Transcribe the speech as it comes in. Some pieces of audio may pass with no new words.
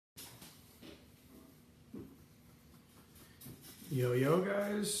Yo,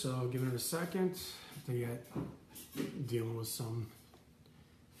 guys. So giving it a second. I think I'm dealing with some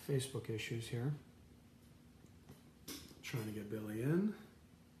Facebook issues here. Trying to get Billy in.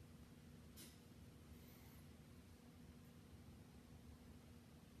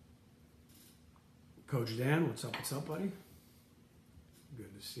 Coach Dan, what's up, buddy?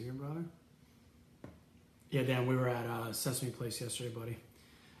 Good to see you, brother. Yeah, Dan, we were at Sesame Place yesterday, buddy.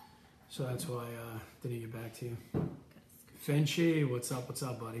 So that's why I didn't get back to you. Finchy, what's up,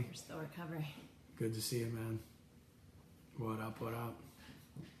 buddy? We're still recovering. Good to see you, man. What up?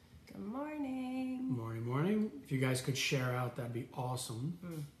 Good morning. Morning. If you guys could share out, that'd be awesome.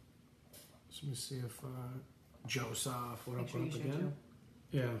 So let me see if Joseph, what up again?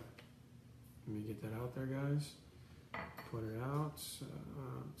 Yeah. Let me get that out there, guys. Put it out.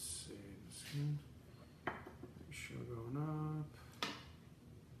 Let's see. Show going up.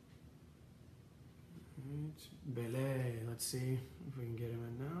 Right. Bele. Let's see if we can get him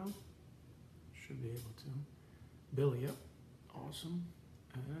in now. Should be able to. Billy, yep. Awesome.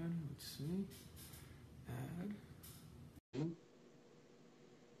 Add. Let's see. Add.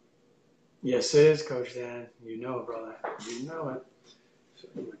 Yes, it is, Coach Dan. You know it, brother. You know it. So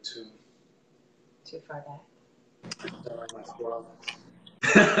we went too far back.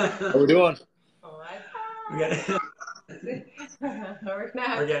 How we doing? We got it.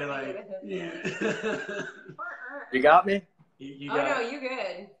 We're getting like, yeah. You got me? You got no, you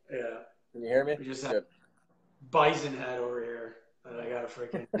good. Yeah. Can you hear me? We just had bison head over here that I got a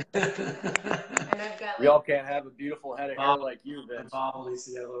freaking. And I've got. We all can't have a beautiful head of hair like you, Vince. Bob needs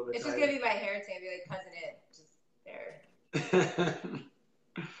to get a little bit. It's just gonna be my hair. It's gonna be like cousin it, just there.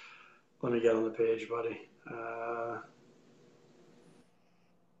 Let me get on the page, buddy.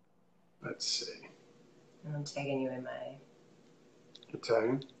 Let's see. I'm tagging you in my. You're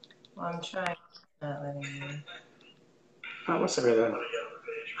tagging? Well, I'm trying. Not letting you. Oh, what's the then?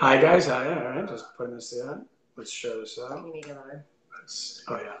 Hi, guys. Hi. All right. Just putting this in. Let's show this out. Can you make it lower?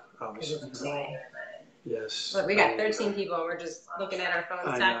 Oh, yeah. Obviously. Yes. Look, we got 13 people, and we're just looking at our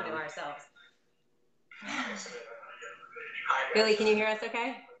phones, talking to ourselves. Billy, can you hear us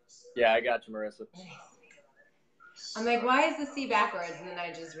okay? Yeah, I got you, Marissa. I'm like, why is the C backwards? And then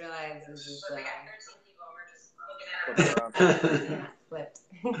I just realized this is flipped.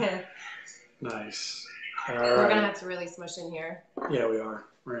 Nice. We're going to have to really smush in here. Yeah, we are.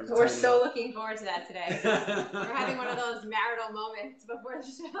 We're so looking forward to that today. We're having one of those marital moments before the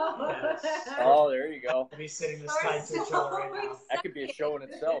show. Yes. Oh, there you go. We'll be sitting this tight to each other right now. That could be a show in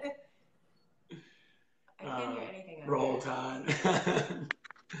itself. I can't hear anything. Roll Tide.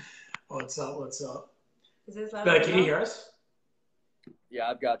 What's up? Is this loud? Can you hear us? Yeah,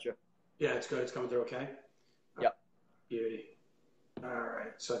 I've got you. Yeah, it's good. It's coming through okay? Yep. Beauty. All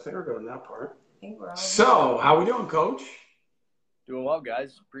right. So I think we're good on that part. I think we're all So, how we doing, Coach? Doing well,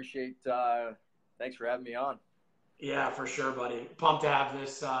 guys. Appreciate thanks for having me on. Yeah, for sure, buddy. Pumped to have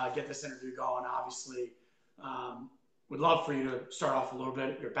this, get this interview going, obviously. Would love for you to start off a little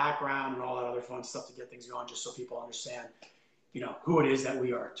bit, your background and all that other fun stuff to get things going, just so people understand, who it is that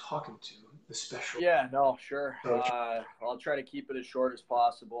we are talking to, the special. Yeah, no, sure. I'll try to keep it as short as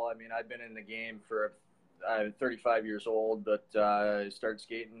possible. I mean, I've been in the game I'm 35 years old, but I started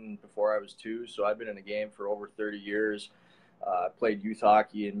skating before I was 2, so I've been in the game for over 30 years. Played youth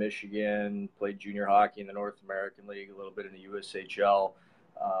hockey in Michigan, played junior hockey in the North American League, a little bit in the USHL.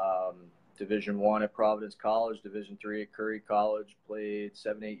 Division I at Providence College, Division III at Curry College, played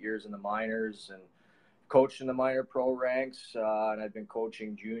 7-8 years in the minors and coached in the minor pro ranks. And I've been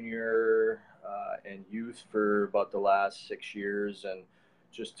coaching junior and youth for about the last 6 years, and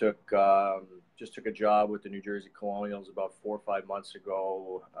just took a job with the New Jersey Colonials about 4 or 5 months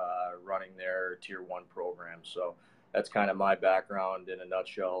ago, running their Tier 1 program. So that's kind of my background in a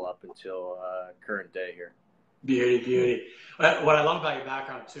nutshell up until current day here. Beauty. What I love about your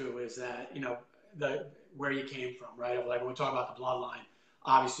background too is that where you came from, right? Like when we talk about the bloodline,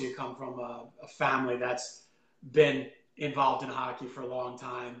 obviously you come from a family that's been involved in hockey for a long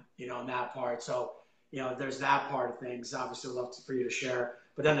time, in that part. So there's that part of things. Obviously, I'd love for you to share.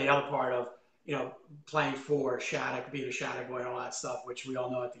 But then the other part of playing for Shattuck, being a Shattuck boy, and all that stuff, which we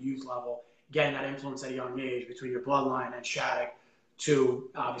all know at the youth level, getting that influence at a young age between your bloodline and Shattuck. To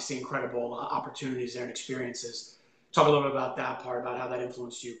obviously incredible opportunities there and experiences. Talk a little bit about that part, about how that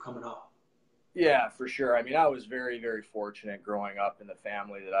influenced you coming up. Yeah, for sure. I mean, I was very, very fortunate growing up in the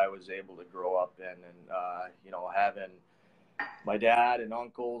family that I was able to grow up in, and having my dad and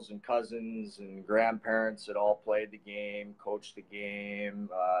uncles and cousins and grandparents that all played the game, coached the game,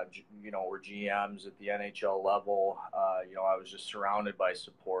 were GMs at the NHL level. I was just surrounded by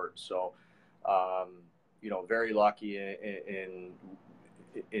support. So, very lucky in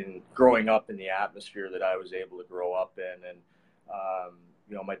growing up in the atmosphere that I was able to grow up in. And,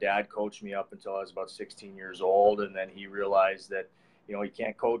 my dad coached me up until I was about 16 years old. And then he realized that, he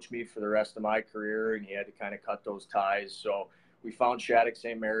can't coach me for the rest of my career, and he had to kind of cut those ties. So we found Shattuck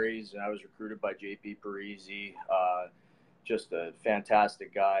St. Mary's, and I was recruited by J.P. Parisi, just a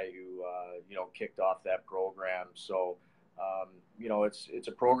fantastic guy who, kicked off that program. So, it's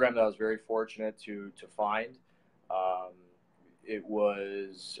a program that I was very fortunate to find. It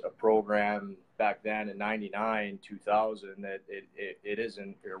was a program back then in 99, 2000 that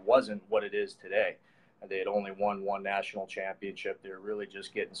it wasn't what it is today. They had only won one national championship. They were really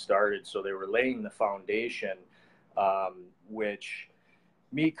just getting started. So they were laying the foundation, which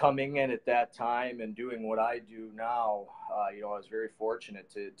me coming in at that time and doing what I do now, I was very fortunate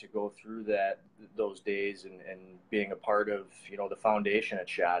to go through those days and being a part of, the foundation at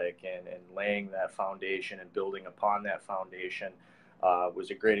Shattuck and laying that foundation and building upon that foundation was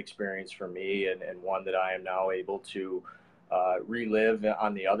a great experience for me and one that I am now able to relive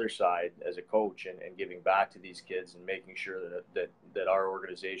on the other side as a coach and giving back to these kids and making sure that our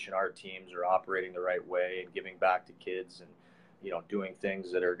organization, our teams are operating the right way and giving back to kids and, doing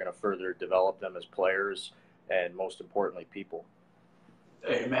things that are going to further develop them as players and most importantly, people.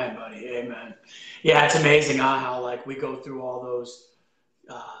 Amen, buddy. Amen. Yeah, it's amazing how we go through all those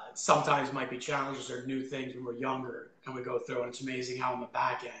sometimes might be challenges or new things when we're younger and we go through, and it's amazing how on the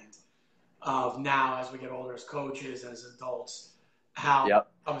back end of now as we get older as coaches, as adults, how it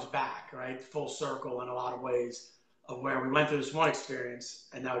comes back, right? Full circle in a lot of ways of where we went through this one experience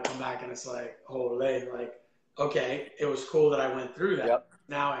and now we come back and it's like, okay, it was cool that I went through that. Yep.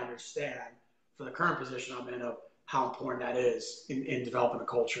 Now I understand for the current position I'm in of how important that is in developing a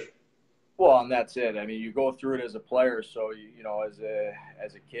culture. Well, and that's it. I mean, you go through it as a player. So, as a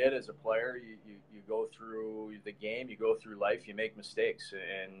kid, as a player, you go through the game, you go through life, you make mistakes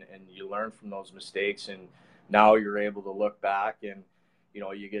and you learn from those mistakes. And now you're able to look back and,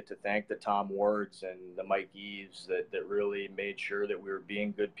 you get to thank the Tom Wards and the Mike Eves that really made sure that we were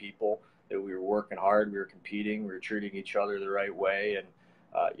being good people, that we were working hard, we were competing, we were treating each other the right way. And,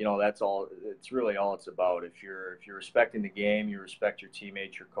 that's all. It's really all it's about. If you're respecting the game, you respect your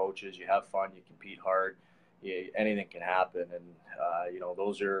teammates, your coaches, you have fun, you compete hard. Anything can happen, and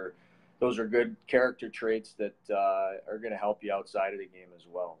those are good character traits that are going to help you outside of the game as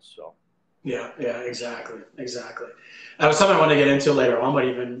well. So. Yeah, exactly. That was something I wanted to get into later on, but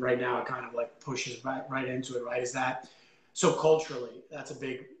even right now, it kind of pushes right into it. Right? Is that so culturally? That's a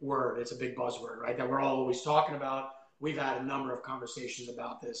big word. It's a big buzzword, right? That we're all always talking about. We've had a number of conversations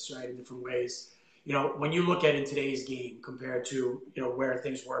about this, right, in different ways. When you look at in today's game compared to, where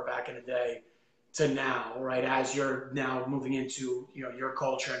things were back in the day to now, right, as you're now moving into, your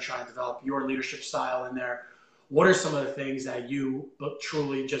culture and trying to develop your leadership style in there, what are some of the things that you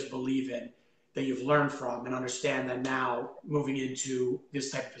truly just believe in that you've learned from and understand that now moving into this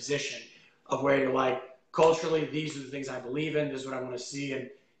type of position of where you're like, culturally, these are the things I believe in, this is what I want to see,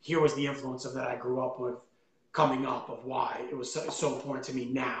 and here was the influence of that I grew up with, coming up of why it was so important to me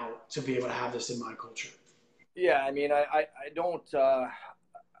now to be able to have this in my culture. Yeah, I mean, I don't,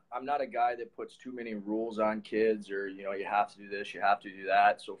 I'm not a guy that puts too many rules on kids or, you have to do this, you have to do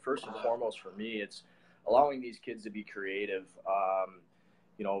that. So first and foremost for me, it's allowing these kids to be creative.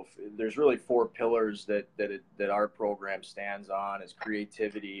 There's really four pillars that our program stands on is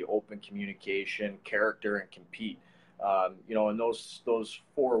creativity, open communication, character, and compete. And those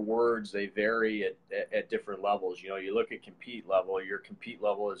four words, they vary at different levels. You look at compete level, your compete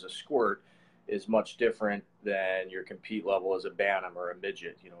level as a squirt is much different than your compete level as a bantam or a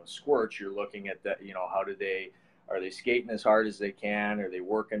midget. Squirts, you're looking at that, are they skating as hard as they can? Are they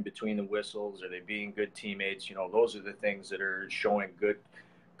working between the whistles? Are they being good teammates? Those are the things that are showing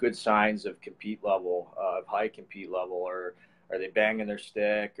good signs of compete level, of high compete level. Or are they banging their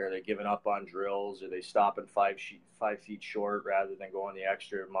stick? Are they giving up on drills? Are they stopping 5 feet short rather than going the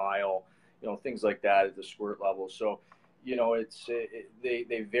extra mile? Things like that at the squirt level. So,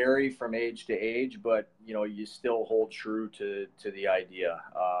 they vary from age to age, but you still hold true to the idea.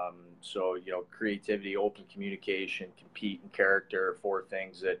 Creativity, open communication, compete, and character are four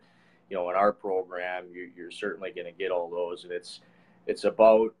things that in our program you're certainly going to get all those, and it's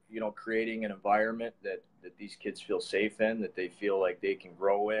about creating an environment that these kids feel safe in, that they feel like they can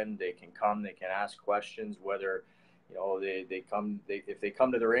grow in, they can ask questions, whether if they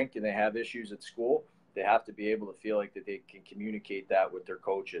come to the rink and they have issues at school, they have to be able to feel like that they can communicate that with their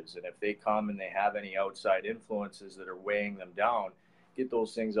coaches. And if they come and they have any outside influences that are weighing them down, get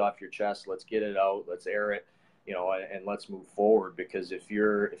those things off your chest. Let's get it out. Let's air it. and let's move forward. Because if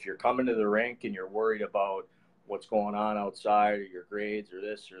you're coming to the rink and you're worried about what's going on outside or your grades or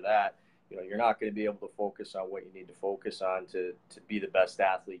this or that, you're not going to be able to focus on what you need to focus on to be the best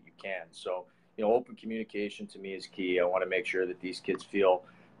athlete you can. So, open communication to me is key. I want to make sure that these kids feel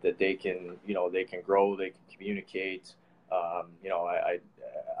that they can grow, they can communicate.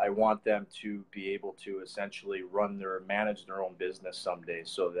 I want them to be able to essentially manage their own business someday.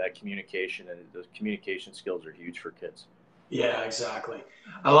 So that communication and the communication skills are huge for kids. Yeah, exactly.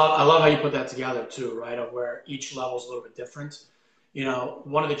 I love how you put that together too, right? Of where each level is a little bit different.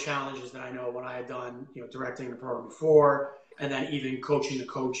 One of the challenges that I know when I had done, directing the program before, and then even coaching the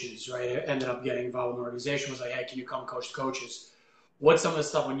coaches, right? I ended up getting involved in the organization, was like, hey, can you come coach the coaches? What's some of the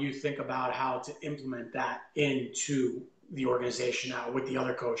stuff when you think about how to implement that into the organization now with the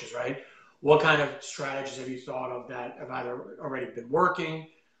other coaches, right? What kind of strategies have you thought of that have either already been working?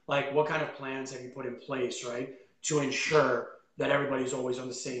 Like, what kind of plans have you put in place, right, to ensure that everybody's always on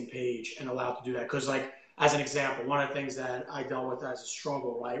the same page and allowed to do that? Because, like, as an example, one of the things that I dealt with as a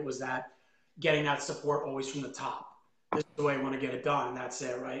struggle, right, was that getting that support always from the top. This is the way I want to get it done. That's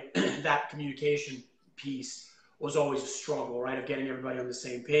it, right? That communication piece was always a struggle, right, of getting everybody on the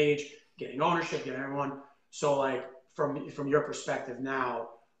same page, getting ownership, getting everyone. So, like, from your perspective now,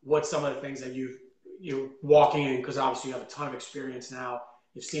 what's some of the things that you're walking in, because obviously you have a ton of experience now,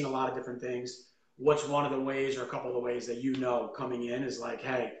 you've seen a lot of different things. What's one of the ways or a couple of the ways that coming in is like,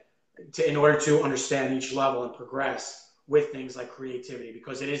 hey, in order to understand each level and progress with things like creativity,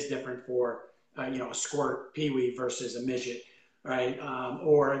 because it is different for a squirt peewee versus a midget, right?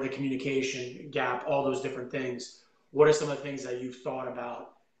 Or the communication gap, all those different things. What are some of the things that you've thought about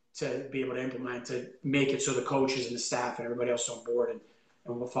to be able to implement to make it so the coaches and the staff and everybody else on board, and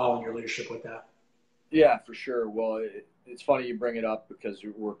we're following your leadership with that? Yeah, for sure. Well, it's funny you bring it up because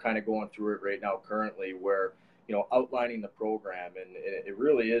we're kind of going through it right now currently where, outlining the program, and it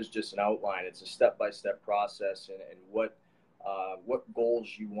really is just an outline. It's a step-by-step process and what goals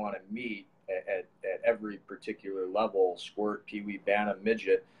you want to meet at every particular level, squirt, peewee, bantam,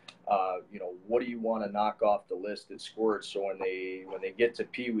 midget. What do you want to knock off the list at squirt? So when they get to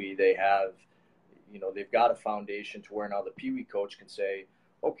peewee, they have, they've got a foundation to where now the peewee coach can say,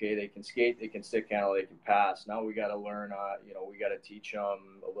 okay, they can skate, they can stick handle, they can pass. Now we got to learn, we got to teach them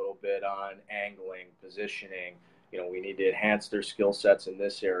a little bit on angling, positioning. We need to enhance their skill sets in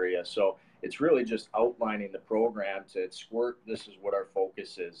this area. So it's really just outlining the program to squirt. This is what our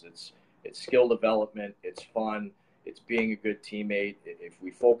focus is. It's skill development. It's fun. It's being a good teammate. If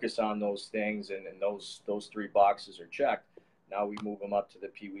we focus on those things and those three boxes are checked, now we move them up to the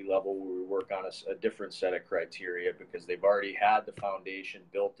peewee level where we work on a different set of criteria because they've already had the foundation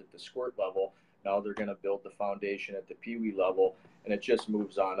built at the squirt level. Now they're going to build the foundation at the peewee level, and it just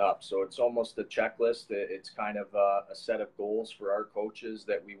moves on up. So it's almost a checklist. It's kind of a set of goals for our coaches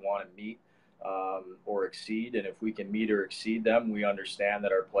that we want to meet or exceed. And if we can meet or exceed them, we understand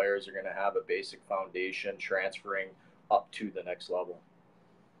that our players are going to have a basic foundation transferring up to the next level.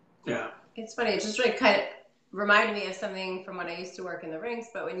 Yeah. It's funny. It's just like kind of reminded me of something from when I used to work in the rinks.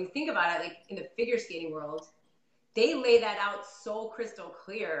 But when you think about it, like in the figure skating world, they lay that out so crystal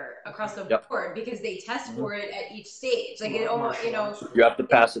clear across the board because they test for it at each stage. Like it almost, you have to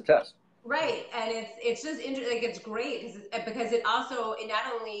pass the test. Right, and it's just like it's great because it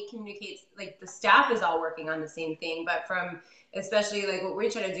not only communicates like the staff is all working on the same thing, but from especially like what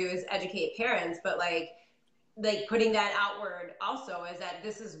we're trying to do is educate parents, but like putting that outward also is that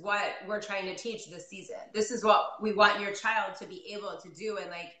this is what we're trying to teach this season. This is what we want your child to be able to do, and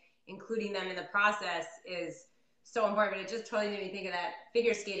like including them in the process is so important. But it just totally made me think of that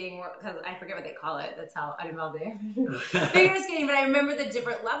figure skating, because I forget what they call it. That's how uninvolved I am. Figure skating, but I remember the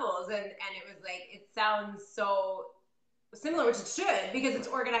different levels, and it was like, it sounds so similar, which it should, because it's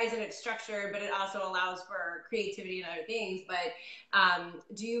organized and it's structured, but it also allows for creativity and other things. But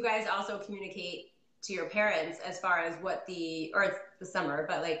do you guys also communicate to your parents as far as what or it's the summer,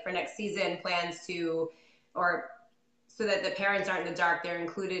 but like for next season plans to, or so that the parents aren't in the dark, they're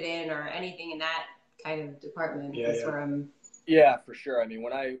included in, or anything in that kind of department? Yeah, for sure. I mean,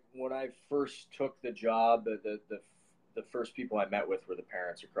 when I first took the job, the first people I met with were the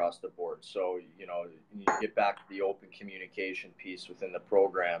parents across the board. So, you get back to the open communication piece within the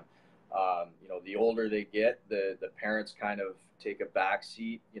program. The older they get, the parents kind of take a back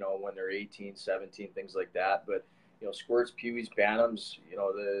seat, when they're 18, 17, things like that. But, squirts, peewees, bantams,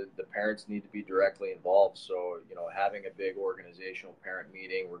 the parents need to be directly involved. So, having a big organizational parent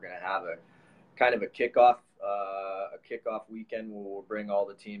meeting, we're going to have a kind of a kickoff weekend where we'll bring all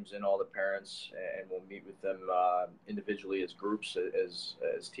the teams in, all the parents, and we'll meet with them individually as groups,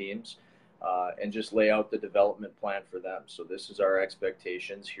 as teams. and just lay out the development plan for them. So this is our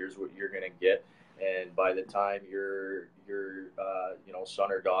expectations. Here's what you're going to get. And by the time your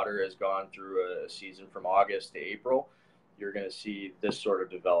son or daughter has gone through a season from August to April, you're going to see this sort of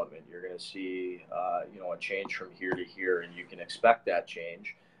development. You're going to see, a change from here to here, and you can expect that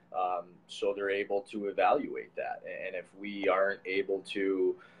change. So they're able to evaluate that. And if we aren't able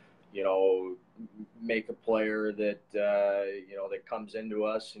to, make a player that, that comes into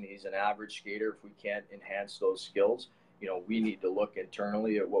us and he's an average skater, if we can't enhance those skills, we need to look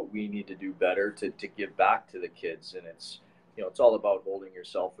internally at what we need to do better to give back to the kids. And it's all about holding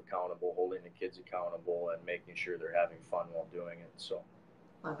yourself accountable, holding the kids accountable, and making sure they're having fun while doing it. So,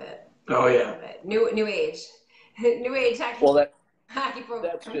 love it. Oh yeah, love it. New age, new age hockey. Well, hockey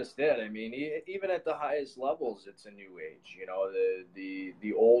program. That's just it. I mean, even at the highest levels, it's a new age.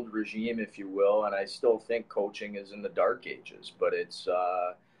 The old regime, if you will, and I still think coaching is in the dark ages, but it's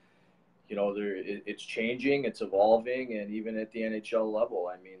it's changing, it's evolving, and even at the NHL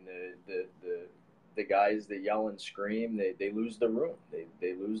level, I mean, the guys that yell and scream, they lose the room,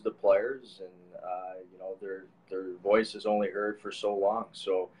 they lose the players, and their voice is only heard for so long.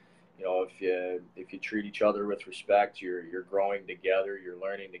 So, if you treat each other with respect, you're growing together, you're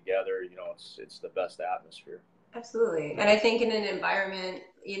learning together. It's the best atmosphere. Absolutely. And I think in an environment,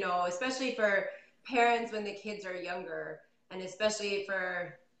 especially for parents when the kids are younger, and especially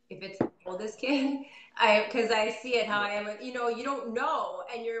if it's the oldest kid, because I see it how I am with, you don't know,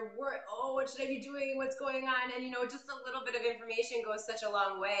 and you're worried, what should I be doing? What's going on? And, just a little bit of information goes such a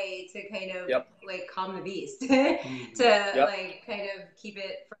long way to kind of like calm the beast, to like kind of keep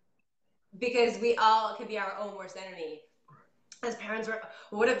it, because we all can be our own worst enemy. As parents,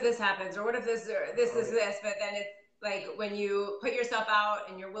 what if this happens, or what if this, or this, but then it's like when you put yourself out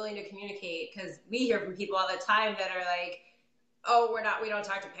and you're willing to communicate, because we hear from people all the time that are like, we don't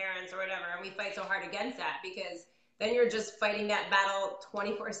talk to parents or whatever. And we fight so hard against that, because then you're just fighting that battle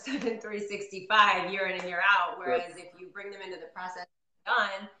 24/7, 365, year in and year out. Whereas if you bring them into the process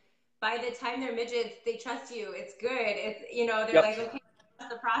on, by the time they're midgets, they trust you. It's good. It's, they're like, okay,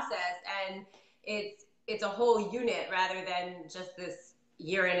 trust the process. And it's a whole unit rather than just this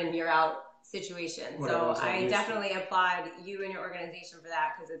year in and year out situation. So I definitely applaud you and your organization for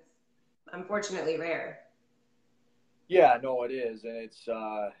that, because it's unfortunately rare. Yeah, no, it is. And it's,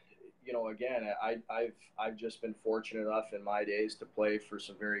 again, I've just been fortunate enough in my days to play for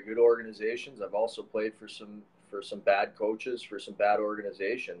some very good organizations. I've also played for some bad coaches, for some bad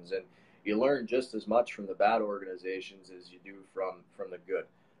organizations. And you learn just as much from the bad organizations as you do from the good.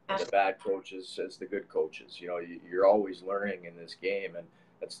 And the bad coaches as the good coaches. You're always learning in this game, and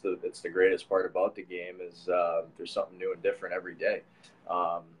that's the greatest part about the game is there's something new and different every day.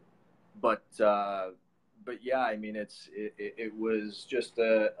 But yeah, I mean, it was just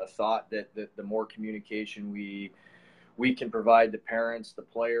a thought that the more communication we can provide the parents, the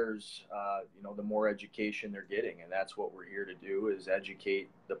players, the more education they're getting, and that's what we're here to do, is educate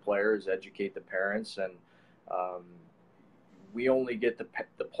the players, educate the parents, and we only get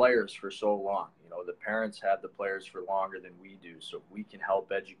the players for so long. The parents have the players for longer than we do, so if we can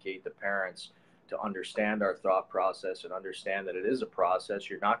help educate the parents to understand our thought process and understand that it is a process.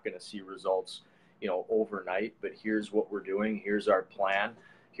 You're not going to see results overnight, but here's what we're doing. Here's our plan.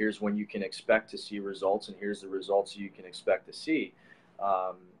 Here's when you can expect to see results, and here's the results you can expect to see.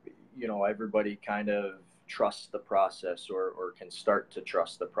 Everybody kind of trusts the process or can start to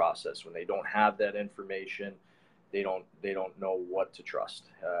trust the process. When they don't have that information, they don't know what to trust.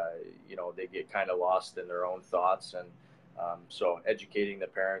 They get kind of lost in their own thoughts, and so educating the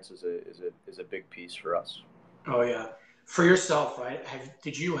parents is a big piece for us. Oh yeah. For yourself, right?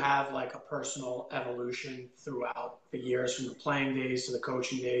 Did you have like a personal evolution throughout the years, from the playing days to the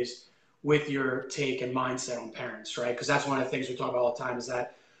coaching days, with your take and mindset on parents, right? Because that's one of the things we talk about all the time, is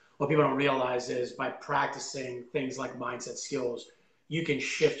that what people don't realize is by practicing things like mindset skills, you can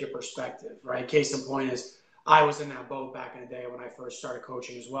shift your perspective, right? Case in point is, I was in that boat back in the day when I first started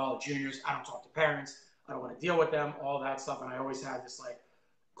coaching as well. Juniors, I don't talk to parents. I don't want to deal with them, all that stuff. And I always had this like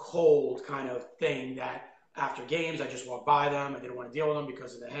cold kind of thing that after games, I just walked by them. I didn't want to deal with them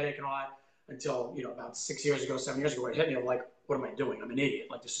because of the headache and all that, until, about 7 years ago, it hit me. I'm like, what am I doing? I'm an idiot.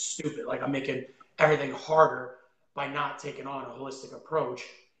 Like, this is stupid. Like, I'm making everything harder by not taking on a holistic approach.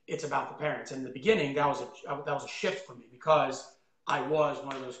 It's about the parents. And in the beginning, that was a shift for me, because I was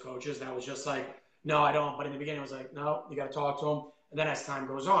one of those coaches that was just like, no, I don't. But in the beginning, I was like, no, you got to talk to them. And then as time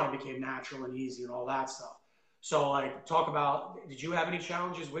goes on, it became natural and easy and all that stuff. So, like, talk about, did you have any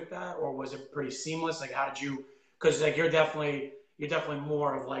challenges with that, or was it pretty seamless? Like, how did you, because, like, you're definitely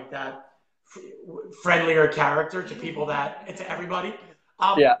more of, like, that friendlier character to people, to everybody.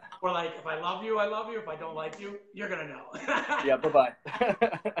 Yeah. Or like, if I love you, I love you. If I don't like you, you're gonna know. Yeah, bye-bye.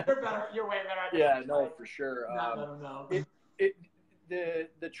 You're better. You're way better. Yeah, no, for sure. Not let them know.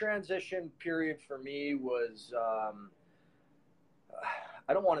 The transition period for me was,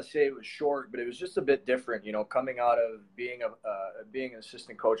 I don't want to say it was short, but it was just a bit different. You know, coming out of being being an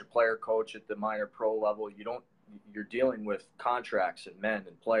assistant coach, a player coach at the minor pro level, you're dealing with contracts and men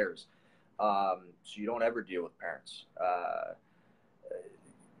and players, so you don't ever deal with parents.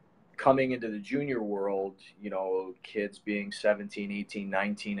 Coming into the junior world, you know, kids being 17, 18,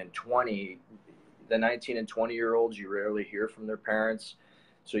 19, and 20, the 19 and 20-year-olds, you rarely hear from their parents.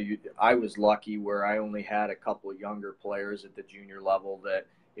 So I was lucky where I only had a couple of younger players at the junior level that,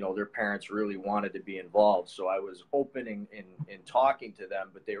 you know, their parents really wanted to be involved. So I was open in talking to them,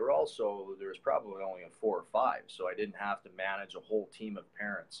 but there was probably only a 4 or 5. So I didn't have to manage a whole team of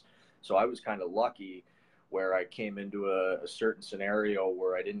parents. So I was kind of lucky where I came into a certain scenario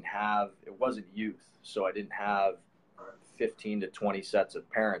where it wasn't youth. So I didn't have 15 to 20 sets of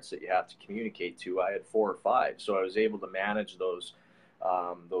parents that you have to communicate to. I had 4 or 5. So I was able to manage those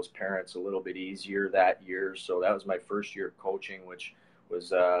parents a little bit easier that year. So that was my first year of coaching, which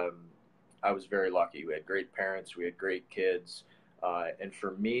was, I was very lucky. We had great parents, we had great kids. And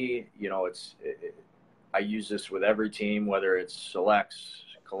for me, you know, I use this with every team, whether it's selects,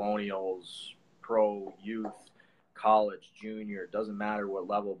 colonials, pro, youth, college, junior, it doesn't matter what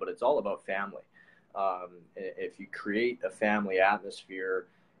level, but it's all about family. If you create a family atmosphere,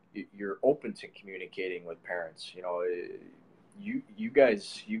 you're open to communicating with parents. You know, you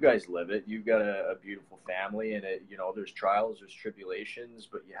guys live it. You've got a beautiful family, and you know, there's trials, there's tribulations,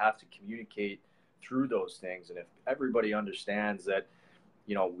 but you have to communicate through those things. And if everybody understands that,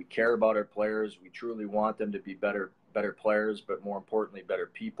 you know, we care about our players, we truly want them to be better players, but more importantly, better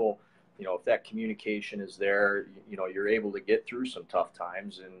people. You know, if that communication is there, you know, you're able to get through some tough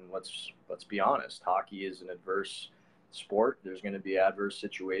times. And let's be honest, hockey is an adverse sport. There's going to be adverse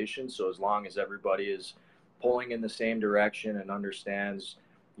situations. So as long as everybody is pulling in the same direction and understands,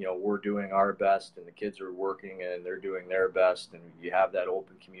 you know, we're doing our best and the kids are working and they're doing their best, and you have that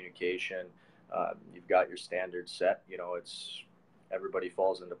open communication, you've got your standards set, you know, everybody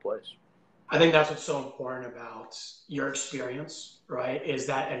falls into place. I think that's what's so important about your experience, right? Is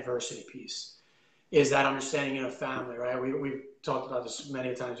that adversity piece, is that understanding in a family, right? We've talked about this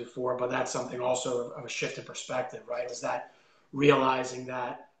many times before, but that's something also of a shift in perspective, right? Is that realizing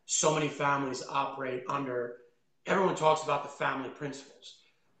that so many families operate under, everyone talks about the family principles,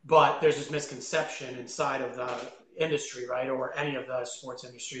 but there's this misconception inside of the industry, right? Or any of the sports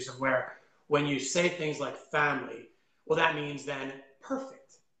industries, of where when you say things like family, well, that means then perfect.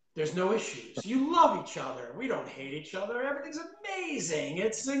 There's no issues. You love each other. We don't hate each other. Everything's amazing.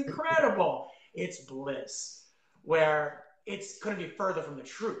 It's incredible. It's bliss. Where it's couldn't be further from the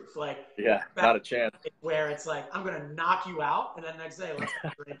truth. Like, yeah, not a chance. Where it's like, I'm going to knock you out, and then the next day, let's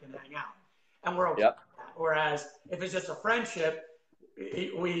drink and hang out. And we're okay yep. with that. Whereas if it's just a friendship,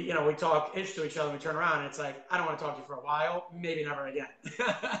 we talk inch to each other, and we turn around, and it's like, I don't want to talk to you for a while, maybe never again.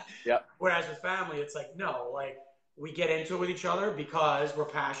 Yep. Whereas with family, it's like, no, like, we get into it with each other because we're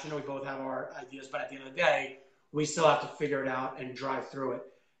passionate. We both have our ideas, but at the end of the day, we still have to figure it out and drive through it.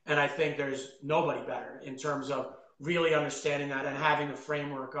 And I think there's nobody better in terms of really understanding that and having the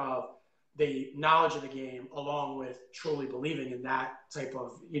framework of the knowledge of the game, along with truly believing in that type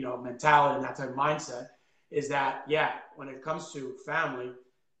of, you know, mentality and that type of mindset. Is that, yeah, when it comes to family,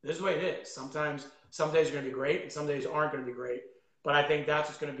 this is the way it is. Sometimes some days are going to be great and some days aren't going to be great. But I think that's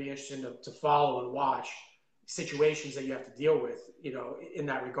what's going to be interesting to follow and watch situations that you have to deal with, you know, in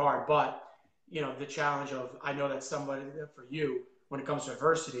that regard. But, you know, the challenge of, I know that somebody, for you, when it comes to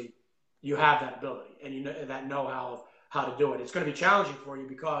adversity, you have that ability and you know that know-how of how to do it. It's going to be challenging for you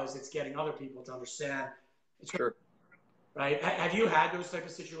because it's getting other people to understand. Sure. Right? Have you had those type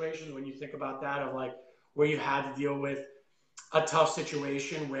of situations when you think about that, of like where you had to deal with a tough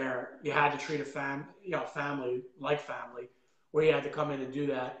situation where you had to treat a family like family, where you had to come in and do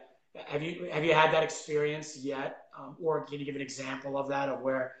that? Have you had that experience yet, or can you give an example of that, of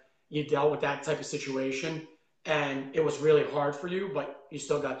where you dealt with that type of situation and it was really hard for you, but you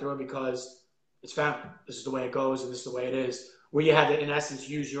still got through it because it's family. This is the way it goes, and this is the way it is. Where you had to, in essence,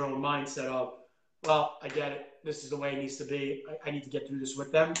 use your own mindset of, well, I get it. This is the way it needs to be. I need to get through this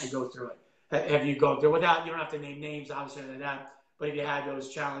with them and go through it. Have you gone through without? You don't have to name names, obviously, like that. But have you had those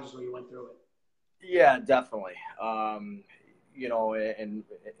challenges where you went through it? Yeah, definitely. You know, and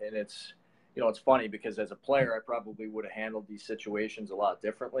it's, you know, it's funny because as a player, I probably would have handled these situations a lot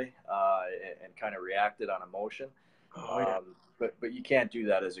differently and kind of reacted on emotion. Oh, yeah. But you can't do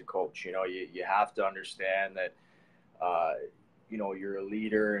that as a coach. You know, you have to understand that, you know, you're a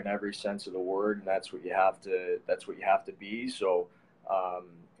leader in every sense of the word, and that's what you have to be. So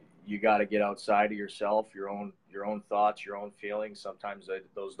you got to get outside of yourself, your own thoughts, your own feelings. Sometimes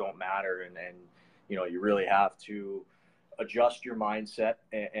those don't matter, and you know, you really have to adjust your mindset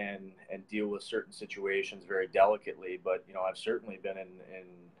and deal with certain situations very delicately. But you know, I've certainly been in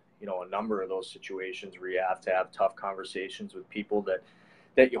you know, a number of those situations where you have to have tough conversations with people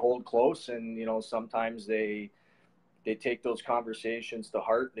that you hold close, and you know, sometimes they take those conversations to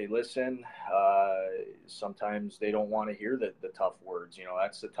heart. They listen. Sometimes they don't want to hear the tough words. You know,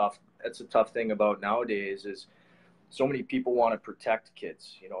 that's the tough thing about nowadays is so many people want to protect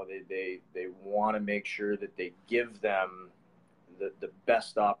kids. You know, they want to make sure that they give them the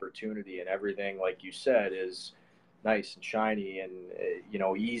best opportunity, and everything, like you said, is nice and shiny and you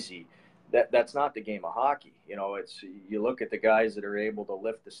know, easy. That's not the game of hockey. You know, it's, you look at the guys that are able to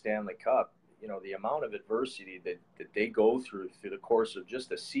lift the Stanley Cup. You know, the amount of adversity that they go through the course of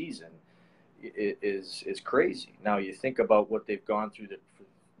just a season is crazy. Now you think about what they've gone through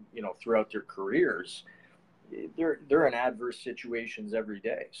you know, throughout their careers. They're in adverse situations every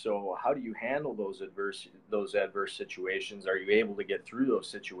day. So how do you handle those adverse situations? Are you able to get through those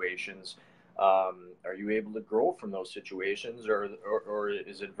situations? Are you able to grow from those situations, or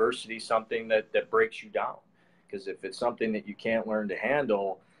is adversity something that breaks you down? Because if it's something that you can't learn to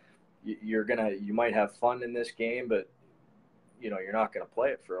handle, you might have fun in this game, but you know, you're not going to play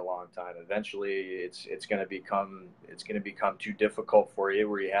it for a long time. Eventually it's going to become too difficult for you,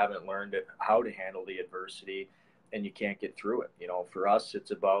 where you haven't learned how to handle the adversity, and you can't get through it. You know, for us,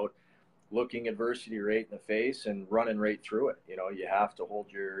 it's about looking adversity right in the face and running right through it. You know, you have to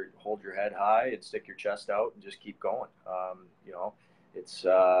hold your head high and stick your chest out and just keep going. You know, it's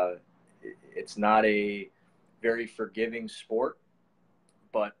not a very forgiving sport,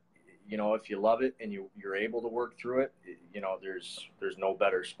 but you know, if you love it and you're able to work through it, you know, there's no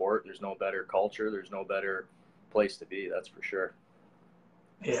better sport, there's no better culture, there's no better place to be. That's for sure.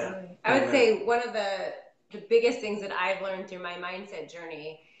 Yeah, I would say one of the biggest things that I've learned through my mindset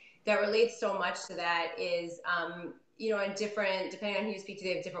journey that relates so much to that is, you know, depending on who you speak to,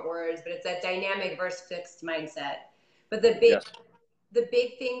 they have different words, but it's that dynamic versus fixed mindset. But the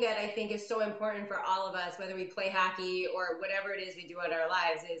big thing that I think is so important for all of us, whether we play hockey or whatever it is we do in our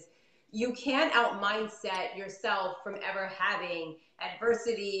lives, is you can't out-mindset yourself from ever having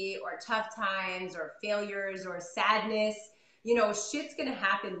adversity or tough times or failures or sadness. You know, shit's going to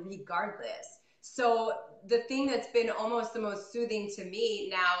happen regardless. So the thing that's been almost the most soothing to me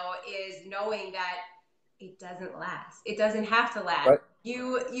now is knowing that it doesn't last. It doesn't have to last. Right.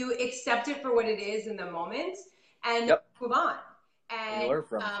 You accept it for what it is in the moment and move on. And learn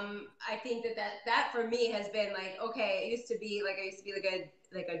from I think that for me has been like, okay, I used to be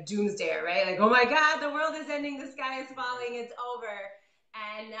like a doomsdayer, right? Like, oh my God, the world is ending, the sky is falling, it's over.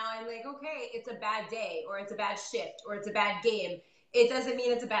 And now I'm like, okay, it's a bad day, or it's a bad shift, or it's a bad game. It doesn't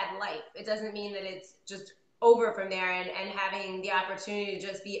mean it's a bad life. It doesn't mean that it's just over from there, and having the opportunity to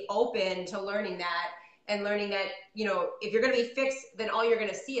just be open to learning that, and learning that, you know, if you're going to be fixed, then all you're going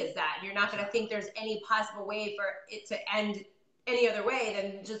to see is that. You're not going to think there's any possible way for it to end any other way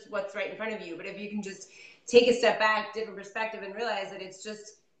than just what's right in front of you. But if you can just take a step back, different perspective, and realize that it's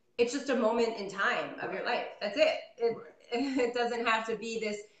just a moment in time of your life. That's it. It doesn't have to be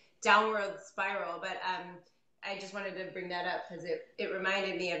this downward spiral. But I just wanted to bring that up because it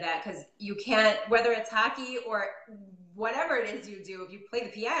reminded me of that, because you can't, whether it's hockey or whatever it is you do, if you play the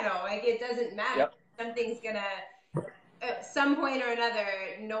piano, like, it doesn't matter. Yep. Something's gonna, at some point or another,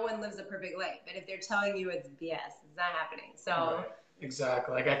 no one lives a perfect life. But if they're telling you it's BS, it's not happening. So right.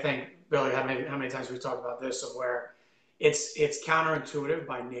 Exactly. Like, I think, Billy, how many times we've talked about this, of where it's counterintuitive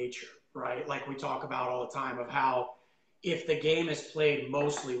by nature, right? Like we talk about all the time of how if the game is played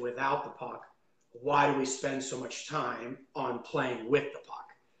mostly without the puck, why do we spend so much time on playing with the puck,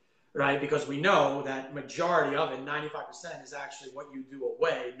 right? Because we know that majority of it, 95%, is actually what you do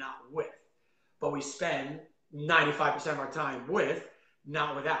away, not with. But we spend 95% of our time with,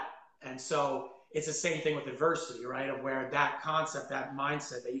 not without. And so it's the same thing with adversity, right? Of where that concept, that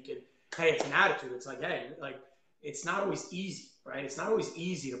mindset that you can, hey, it's an attitude. It's like, hey, like, it's not always easy, right? It's not always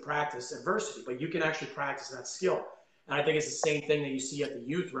easy to practice adversity, but you can actually practice that skill. And I think it's the same thing that you see at the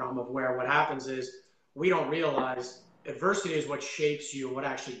youth realm, of where what happens is we don't realize adversity is what shapes you, what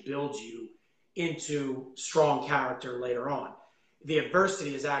actually builds you into strong character later on. The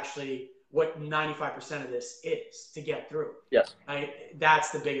adversity is actually what 95% of this is to get through. Yes. Right? That's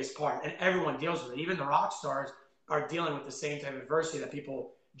the biggest part. And everyone deals with it. Even the rock stars are dealing with the same type of adversity that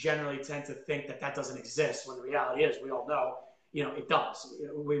people generally tend to think that doesn't exist, when the reality is, we all know, you know, it does.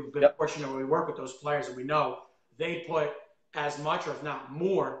 We've been fortunate when we work with those players, and we know they put as much, or if not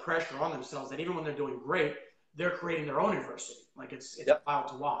more, pressure on themselves that even when they're doing great, they're creating their own adversity. Like it's wild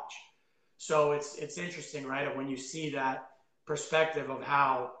to watch. So it's interesting, right? When you see that perspective of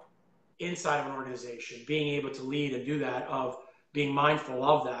how inside of an organization, being able to lead and do that, of being mindful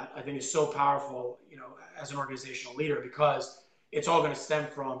of that, I think is so powerful, as an organizational leader, because it's all going to stem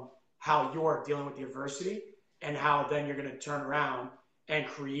from how you're dealing with the adversity and how then you're going to turn around and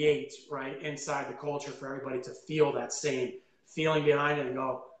create, right, inside the culture for everybody to feel that same feeling behind it and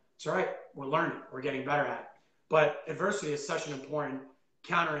go, it's all right, we're learning, we're getting better at it. But adversity is such an important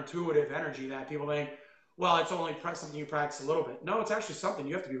counterintuitive energy that people think, well, it's only something you practice a little bit. No, it's actually something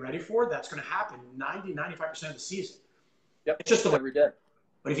you have to be ready for. That's going to happen 95% of the season. Yep. It's just the way. Every day.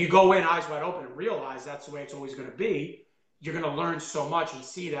 But if you go in eyes wide open and realize that's the way it's always going to be, you're going to learn so much and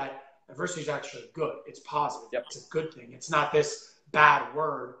see that adversity is actually good. It's positive. Yep. It's a good thing. It's not this bad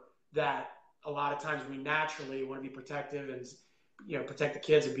word that a lot of times we naturally want to be protective and, protect the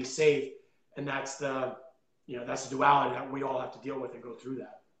kids and be safe. And that's the duality that we all have to deal with and go through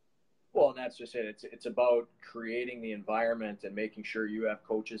that. Well, and that's just it. It's about creating the environment and making sure you have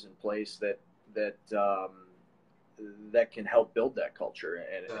coaches in place that can help build that culture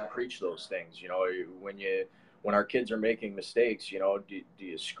and preach those things. When our kids are making mistakes, do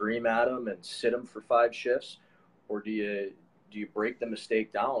you scream at them and sit them for 5 shifts, or do you break the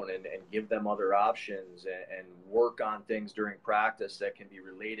mistake down and give them other options and work on things during practice that can be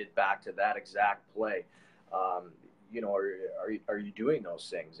related back to that exact play? Are you doing those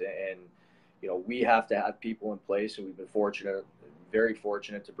things? And we have to have people in place, and we've been very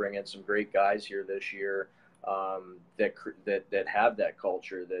fortunate to bring in some great guys here this year that have that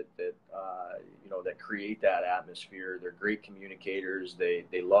culture, that create that atmosphere. They're great communicators.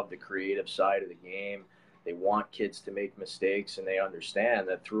 They love the creative side of the game. They want kids to make mistakes, and they understand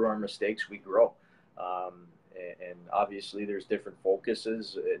that through our mistakes we grow. And obviously there's different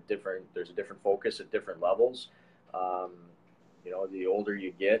focuses there's a different focus at different levels. The older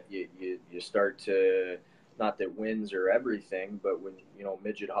you get, you start to, not that wins are everything, but when,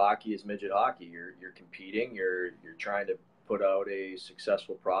 midget hockey is midget hockey, you're competing, you're trying to put out a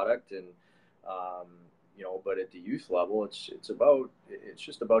successful product. And, but at the youth level, it's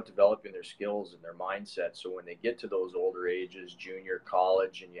just about developing their skills and their mindset. So when they get to those older ages, junior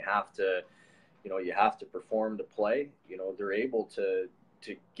college, and you have to perform to play, they're able to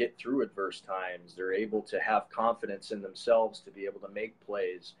get through adverse times. They're able to have confidence in themselves to be able to make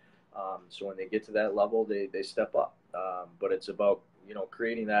plays. So when they get to that level, they step up. But it's about,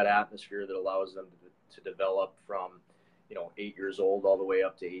 creating that atmosphere that allows them to develop from, 8 years old all the way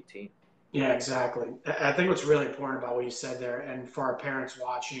up to 18. Yeah, exactly. I think what's really important about what you said there, and for our parents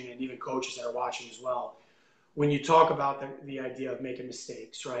watching and even coaches that are watching as well, when you talk about the idea of making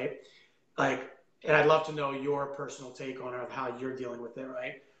mistakes, right? And I'd love to know your personal take on it, of how you're dealing with it,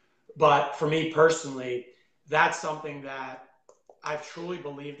 right? But for me personally, that's something that I've truly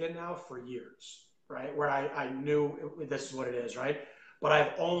believed in now for years, right? Where I knew this is what it is, right? But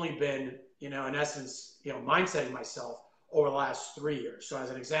I've only been, in essence, mindsetting myself over the last 3 years. So as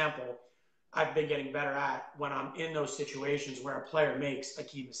an example, I've been getting better at, when I'm in those situations where a player makes a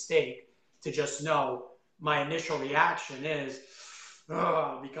key mistake, to just know my initial reaction is,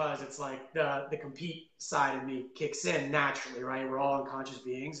 because it's like the compete side of me kicks in naturally, right? We're all unconscious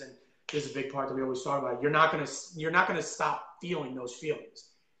beings, and this is a big part that we always talk about. You're not gonna stop feeling those feelings,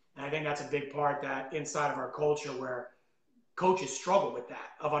 and I think that's a big part that inside of our culture, where coaches struggle with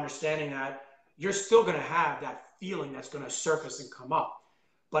that, of understanding that you're still gonna have that feeling that's gonna surface and come up,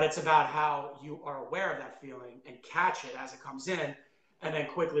 but it's about how you are aware of that feeling and catch it as it comes in, and then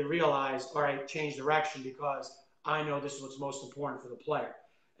quickly realize, all right, change direction, because I know this is what's most important for the player.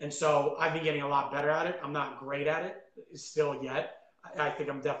 And so I've been getting a lot better at it. I'm not great at it still yet. I think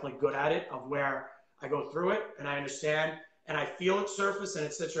I'm definitely good at it, of where I go through it and I understand and I feel it surface and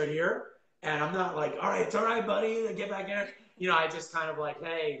it sits right here. And I'm not like, all right, it's all right, buddy, get back in. I just kind of like,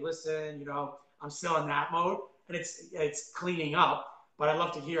 hey, listen, I'm still in that mode, and it's cleaning up. But I'd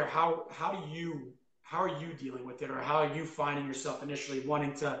love to hear how are you dealing with it, or how are you finding yourself initially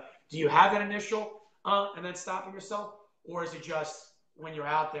wanting to, do you have that initial and then stopping yourself? Or is it just when you're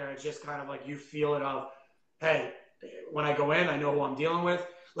out there, it's just kind of like you feel it of, hey, when I go in, I know who I'm dealing with.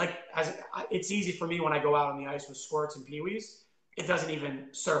 It's easy for me when I go out on the ice with squirts and peewees, it doesn't even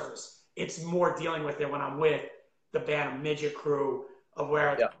surface. It's more dealing with it when I'm with the Bantam midget crew, of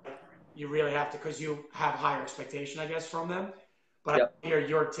where you really have to, because you have higher expectation, I guess, from them. But I hear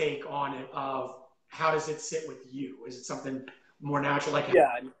your take on it, of how does it sit with you? Is it something more natural? Like,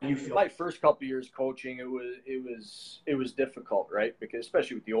 Yeah, you feel? my first couple of years coaching, it was difficult, right? Because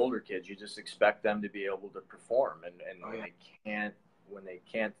especially with the older kids, you just expect them to be able to perform, and when they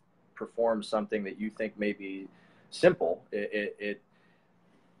can't perform something that you think may be simple,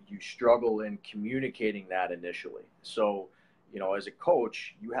 you struggle in communicating that initially. So, as a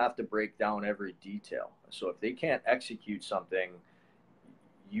coach, you have to break down every detail. So if they can't execute something,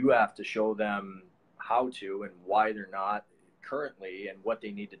 you have to show them how to and why they're not currently, and what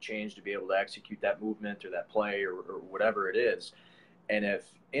they need to change to be able to execute that movement or that play or whatever it is. And if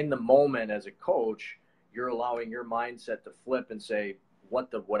in the moment as a coach, you're allowing your mindset to flip and say,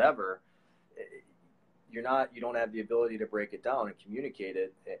 what the whatever, you don't have the ability to break it down and communicate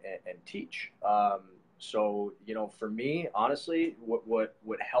it and teach. So, for me, honestly,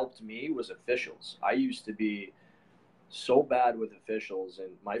 what helped me was officials. I used to be so bad with officials, and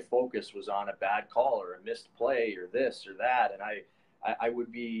my focus was on a bad call or a missed play or this or that. And I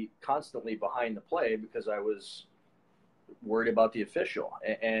would be constantly behind the play because I was worried about the official.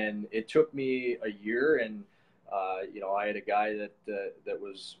 And it took me a year, and I had a guy that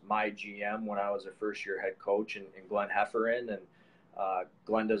was my GM when I was a first-year head coach, and Glenn Hefferin, and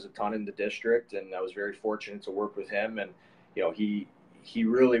Glenn does a ton in the district, and I was very fortunate to work with him. And he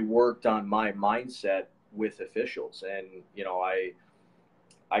really worked on my mindset with officials. And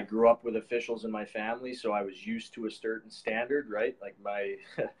I grew up with officials in my family, so I was used to a certain standard, right? Like my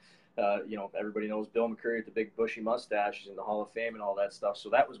everybody knows Bill McCreary with the big bushy mustache. He's in the Hall of Fame and all that stuff. So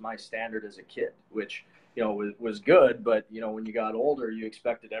that was my standard as a kid, which was good. But when you got older, you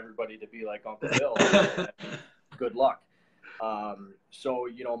expected everybody to be like Uncle Bill. Good luck. So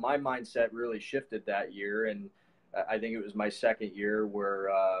my mindset really shifted that year, and I think it was my second year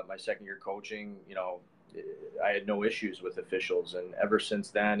coaching. I had no issues with officials, and ever since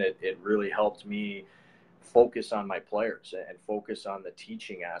then, it really helped me focus on my players and focus on the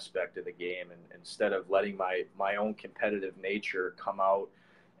teaching aspect of the game, and instead of letting my own competitive nature come out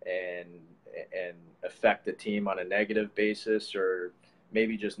and affect the team on a negative basis, or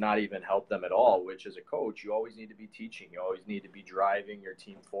maybe just not even help them at all, which as a coach, you always need to be teaching. You always need to be driving your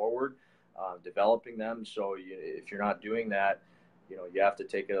team forward, developing them. So if you're not doing that, you have to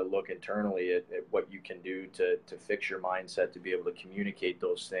take a look internally at what you can do to fix your mindset, to be able to communicate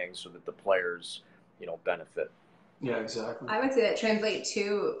those things so that the players, benefit. Yeah, exactly. I would say that translates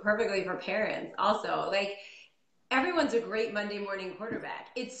too perfectly for parents also. Like, everyone's a great Monday morning quarterback.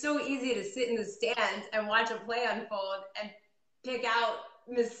 It's so easy to sit in the stands and watch a play unfold and pick out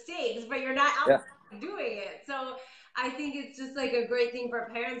mistakes, but you're not out doing it. So I think it's just like a great thing for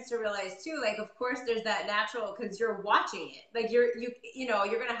parents to realize too. Like, of course, there's that natural, because you're watching it. Like you're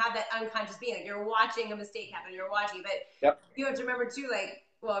gonna have that unconscious being. Like, you're watching a mistake happen. You're watching, but you have to remember too. Like,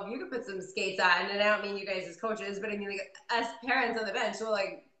 well, if you could put some skates on, and I don't mean you guys as coaches, but I mean like us parents on the bench. So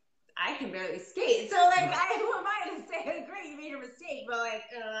like, I can barely skate. So like, who am I to say, great, you made a mistake? But like,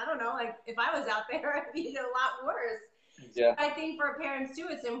 I don't know. Like, if I was out there, I'd be a lot worse. Yeah. I think for parents too,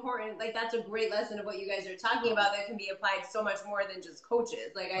 it's important. Like, that's a great lesson of what you guys are talking about that can be applied so much more than just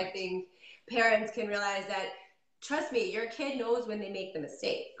coaches. Like, I think parents can realize that, trust me, your kid knows when they make the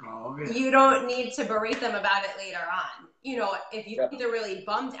mistake. Oh, yeah. You don't need to berate them about it later on. If you think they're really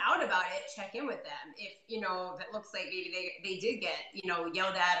bummed out about it, check in with them. If, if it looks like maybe they did get,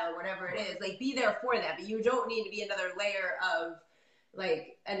 yelled at or whatever it is, like, be there for them. But you don't need to be another layer of,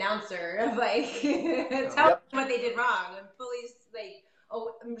 like, announcer of like tell them what they did wrong, and fully like,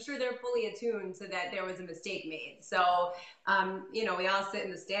 I'm sure they're fully attuned to that there was a mistake made. So we all sit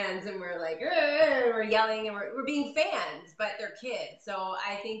in the stands and we're like, we're yelling and we're being fans, but they're kids. So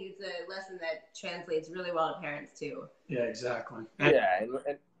I think it's a lesson that translates really well to parents too. Yeah, exactly.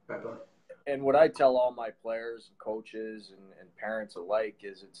 And what I tell all my players and coaches and parents alike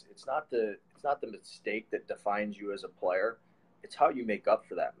is it's not the mistake that defines you as a player. It's how you make up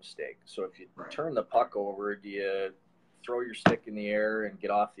for that mistake. So if you turn the puck over, do you throw your stick in the air and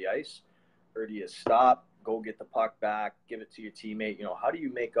get off the ice? Or do you stop, go get the puck back, give it to your teammate? How do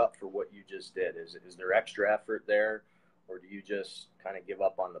you make up for what you just did? Is there extra effort there? Or do you just kind of give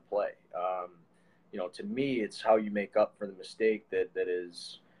up on the play? To me, it's how you make up for the mistake that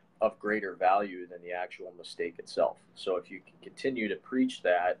is of greater value than the actual mistake itself. So if you can continue to preach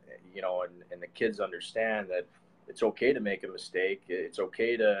that, and the kids understand that it's okay to make a mistake. It's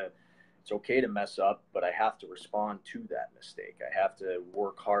okay to mess up, but I have to respond to that mistake. I have to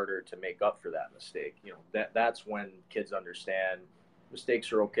work harder to make up for that mistake. That's when kids understand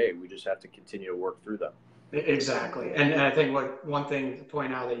mistakes are okay. We just have to continue to work through them. Exactly. And I think one thing to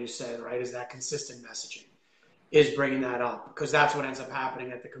point out that you said, right, is that consistent messaging is bringing that up, because that's what ends up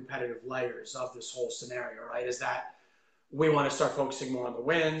happening at the competitive layers of this whole scenario, right? Is that we want to start focusing more on the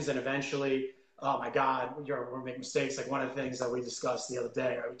wins, and eventually, oh my God, we're going to make mistakes. Like one of the things that we discussed the other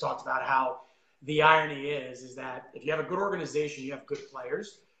day, right? We talked about how the irony is that if you have a good organization, you have good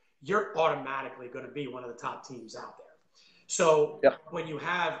players, you're automatically going to be one of the top teams out there. So when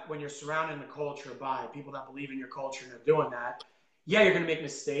you're surrounding the culture by people that believe in your culture and are doing that, yeah, you're going to make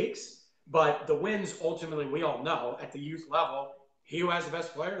mistakes, but the wins, ultimately, we all know at the youth level, he who has the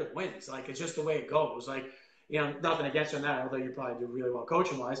best player wins. Like, it's just the way it goes. Like, nothing against you on that, although you probably do really well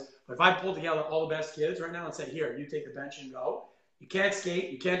coaching-wise. But if I pulled together all the best kids right now and said, here, you take the bench and go, you can't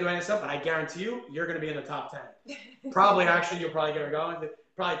skate, you can't do any stuff, but I guarantee you're going to be in the top 10. Probably, actually, you'll probably get her going.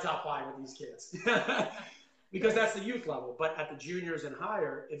 Probably top 5 with these kids. Because that's the youth level. But at the juniors and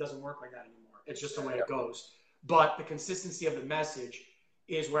higher, it doesn't work like that anymore. It's just the way it goes. But the consistency of the message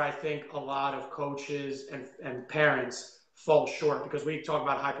is where I think a lot of coaches and parents fall short, because we talk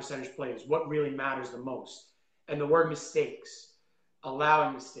about high percentage plays. What really matters the most? And the word mistakes,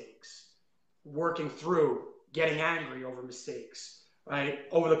 allowing mistakes, working through, getting angry over mistakes, right?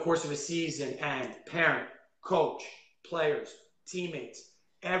 Over the course of a season, and parent, coach, players, teammates,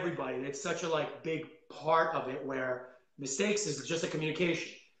 everybody. It's such a big part of it, where mistakes is just a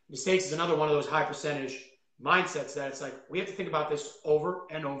communication. Mistakes is another one of those high percentage mindsets that it's like, we have to think about this over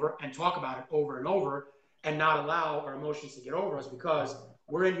and over and talk about it over and over, and not allow our emotions to get over us, because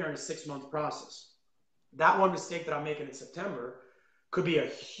we're in here in a 6-month process. That one mistake that I'm making in September could be a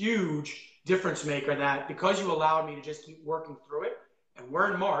huge difference maker, that because you allowed me to just keep working through it, and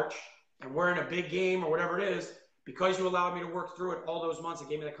we're in March and we're in a big game or whatever it is, because you allowed me to work through it all those months, it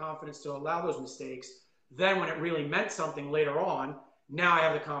gave me the confidence to allow those mistakes. Then when it really meant something later on, now I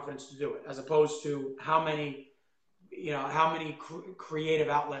have the confidence to do it, as opposed to how many creative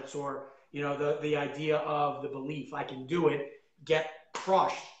outlets, or, the idea of the belief I can do it, get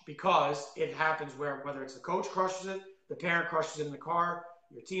crushed because it happens, whether it's the coach crushes it, the parent crushes it in the car,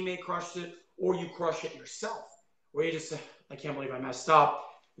 your teammate crushes it, or you crush it yourself, where you just say, I can't believe I messed up.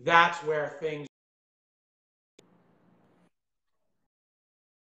 That's where things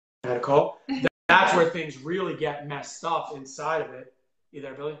that's where things really get messed up inside of it. You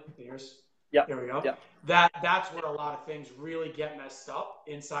there, Billy? Yours? Yeah. There we go. Yeah. That's where a lot of things really get messed up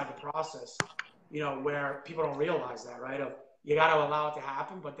inside the process, where people don't realize that, right? You got to allow it to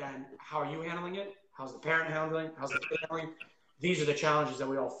happen, but then how are you handling it? How's the parent handling? How's the kid handling? These are the challenges that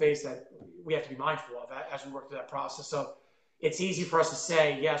we all face that we have to be mindful of as we work through that process. So it's easy for us to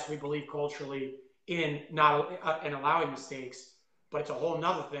say, yes, we believe culturally in allowing mistakes, but it's a whole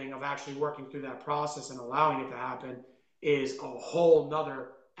nother thing of actually working through that process and allowing it to happen is a whole nother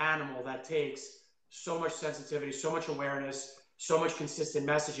animal that takes so much sensitivity, so much awareness, so much consistent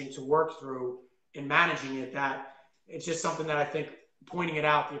messaging to work through in managing it, that it's just something that I think pointing it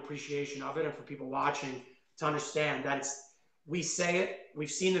out, the appreciation of it, and for people watching to understand that we say it,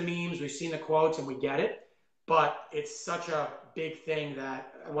 we've seen the memes, we've seen the quotes, and we get it, but it's such a big thing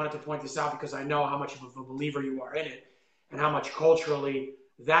that I wanted to point this out, because I know how much of a believer you are in it, and how much culturally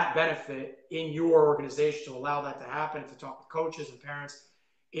that benefit in your organization to allow that to happen, to talk with coaches and parents,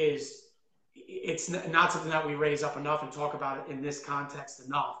 it's not something that we raise up enough and talk about it in this context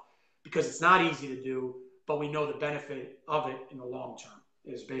enough, because it's not easy to do, but we know the benefit of it in the long term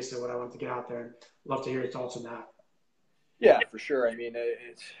is basically what I wanted to get out there, and love to hear your thoughts on that. Yeah, for sure. I mean,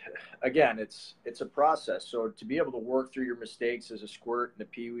 it's a process. So to be able to work through your mistakes as a squirt and a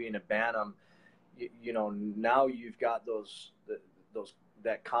peewee and a bantam, now you've got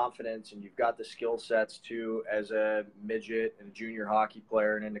that confidence, and you've got the skill sets too, as a midget and a junior hockey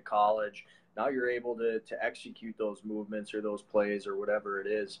player and into college. Now you're able to execute those movements or those plays or whatever it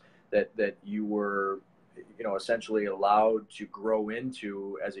is that you were, essentially allowed to grow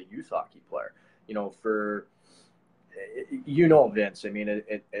into as a youth hockey player. Vince, I mean,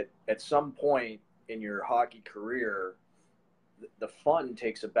 at some point in your hockey career, the fun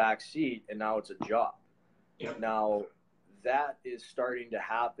takes a back seat, and now it's a job. Yep. Now, that is starting to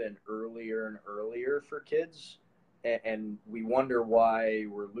happen earlier and earlier for kids, and we wonder why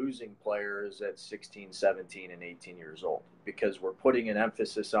we're losing players at 16, 17, and 18 years old, because we're putting an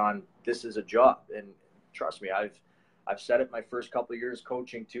emphasis on this is a job. And trust me, I've said it my first couple of years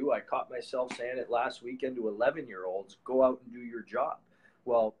coaching too. I caught myself saying it last weekend to 11-year-olds, go out and do your job.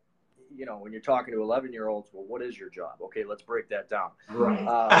 Well, when you're talking to 11-year-olds, well, what is your job? Okay, let's break that down. Right.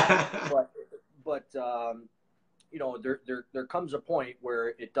 There comes a point where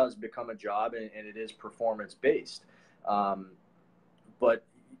it does become a job, and it is performance based. But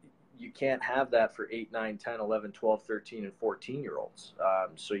you can't have that for 8, 9, 10, 11, 12, 13, and 14-year-olds.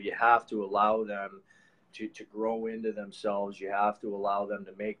 So you have to allow them to grow into themselves. You have to allow them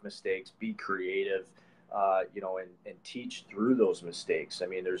to make mistakes, be creative, and teach through those mistakes. I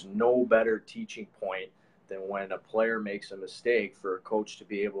mean, there's no better teaching point than when a player makes a mistake for a coach to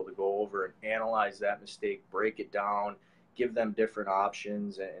be able to go over and analyze that mistake, break it down, give them different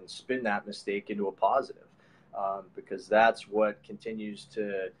options, and spin that mistake into a positive. Because that's what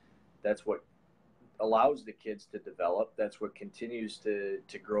allows the kids to develop. That's what continues to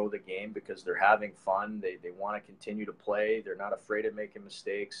grow the game, because they're having fun. They want to continue to play. They're not afraid of making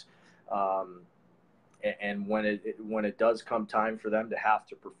mistakes. And when it does come time for them to have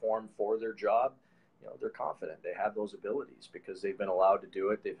to perform for their job, they're confident. They have those abilities because they've been allowed to do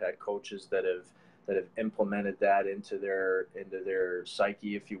it. They've had coaches that have implemented that into their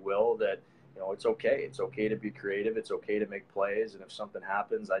psyche, if you will, that it's okay. It's okay to be creative. It's okay to make plays. And if something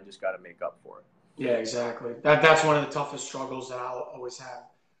happens, I just got to make up for it. Yeah, exactly. That's one of the toughest struggles that I'll always have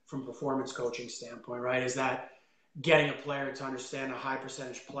from a performance coaching standpoint, right? Is that getting a player to understand a high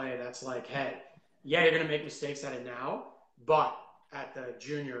percentage play that's like, hey, yeah, you're going to make mistakes at it now, but at the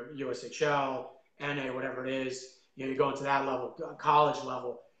junior USHL, NA, whatever it is, you go into that level, college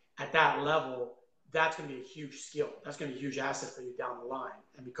level, at that level, that's going to be a huge skill. That's going to be a huge asset for you down the line.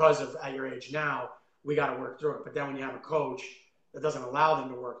 And because of at your age now, we got to work through it. But then when you have a coach that doesn't allow them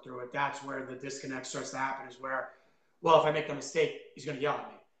to work through it, that's where the disconnect starts to happen, is where, well, if I make a mistake, he's going to yell at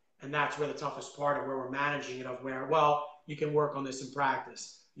me. And that's where the toughest part of where we're managing it, of where, well, you can work on this in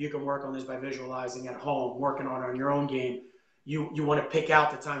practice. You can work on this by visualizing at home, working on your own game. You want to pick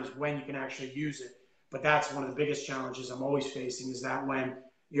out the times when you can actually use it. But that's one of the biggest challenges I'm always facing, is that when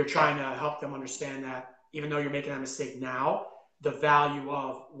you're trying to help them understand that even though you're making that mistake now, the value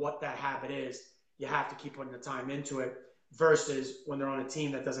of what that habit is, you have to keep putting the time into it, versus when they're on a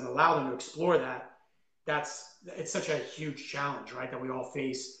team that doesn't allow them to explore that. It's such a huge challenge, right, that we all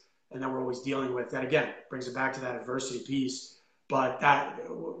face and that we're always dealing with. That, again, brings it back to that adversity piece. But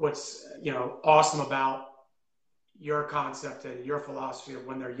what's awesome about your concept and your philosophy of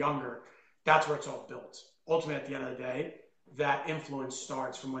when they're younger, that's where it's all built. Ultimately, at the end of the day, that influence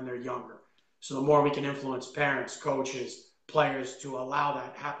starts from when they're younger. So the more we can influence parents, coaches, players to allow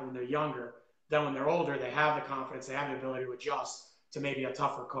that to happen when they're younger, then when they're older, they have the confidence, they have the ability to adjust to maybe a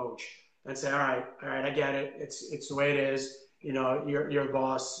tougher coach and say, all right, I get it. It's the way it is. You're the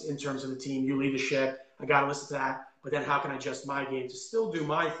boss in terms of the team. You lead the ship. I got to listen to that. But then how can I adjust my game to still do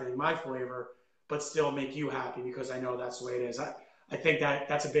my thing, my flavor, but still make you happy, because I know that's the way it is. I think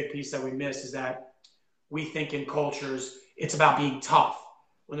that's a big piece that we miss, is that we think in cultures it's about being tough,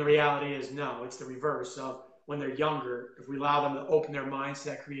 when the reality is no, it's the reverse. Of when they're younger, if we allow them to open their minds to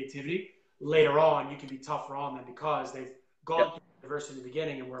that creativity, later on you can be tougher on them because they've gone through adversity in the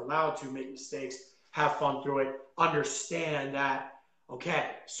beginning, and we're allowed to make mistakes, have fun through it, understand that,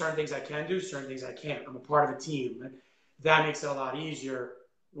 okay, certain things I can do, certain things I can't. I'm a part of a team. That makes it a lot easier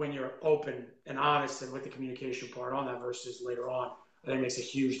when you're open and honest and with the communication part on that, versus later on. I think it makes a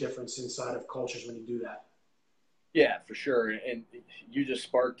huge difference inside of cultures when you do that. Yeah, for sure. And you just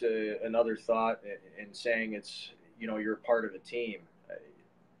sparked another thought in saying it's, you're a part of a team.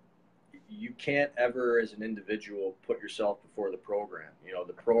 You can't ever, as an individual, put yourself before the program.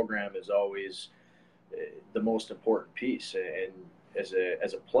 The program is always the most important piece. And as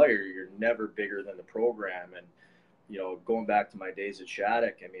a player, you're never bigger than the program. And, going back to my days at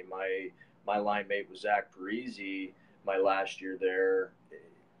Shattuck, I mean, my line mate was Zach Parisi my last year there.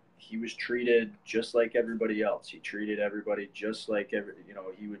 He was treated just like everybody else. He treated everybody just like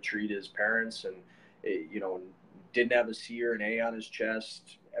he would treat his parents, and didn't have a C or an A on his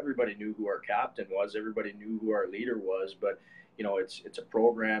chest. Everybody knew who our captain was. Everybody knew who our leader was. But it's a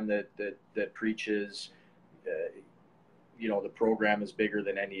program that preaches. The program is bigger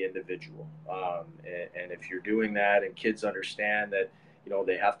than any individual, and if you're doing that, and kids understand that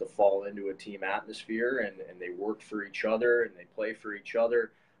they have to fall into a team atmosphere, and they work for each other and they play for each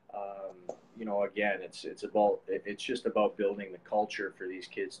other. Again, it's just about building the culture for these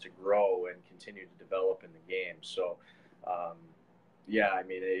kids to grow and continue to develop in the game. So,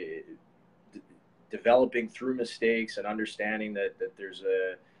 developing through mistakes and understanding that there's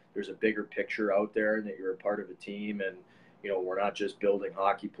a bigger picture out there, and that you're a part of a team, and we're not just building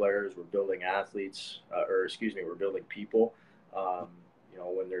hockey players, we're building athletes, we're building people.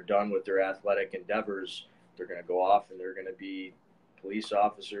 When they're done with their athletic endeavors, they're going to go off and they're going to be police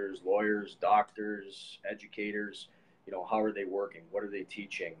officers, lawyers, doctors, educators. How are they working? What are they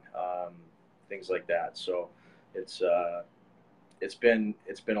teaching? Things like that. So it's been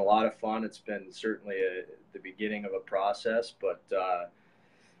a lot of fun. It's been certainly the beginning of a process, but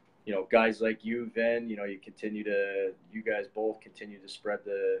guys like you, Vin, you guys both continue to spread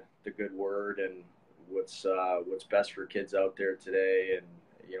the good word and what's best for kids out there today,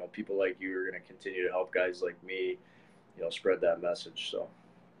 people like you are going to continue to help guys like me, spread that message. So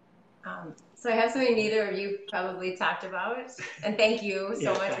I have something neither of you probably talked about, and thank you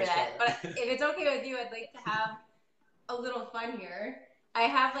so much for that. But if it's okay with you, I'd like to have a little fun here. I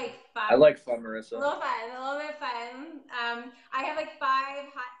have like 5. I like fun, Marissa. A little bit fun. I have like 5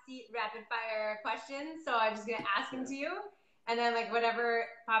 hot seat rapid fire questions, so I'm just gonna ask them to you, and then like whatever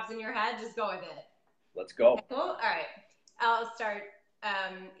pops in your head, just go with it. Let's go. Okay, cool. All right. I'll start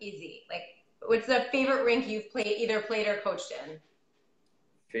easy. Like, what's the favorite rink you've either played or coached in?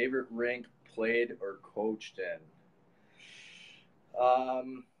 Favorite rink played or coached in?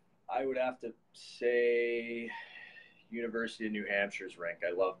 I would have to say University of New Hampshire's rink.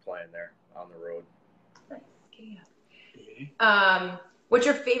 I love playing there on the road. Nice. What's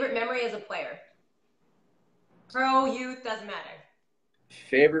your favorite memory as a player? Pro, youth, doesn't matter.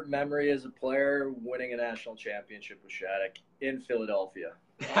 Favorite memory as a player, winning a national championship with Shattuck in Philadelphia.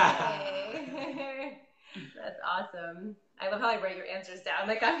 Hey. That's awesome. I love how I write your answers down.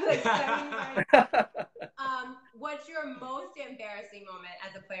 Like I'm like what's your most embarrassing moment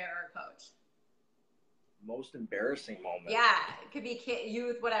as a player or a coach? Most embarrassing moment? Yeah, it could be kid,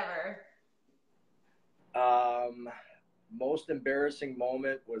 youth, whatever. Most embarrassing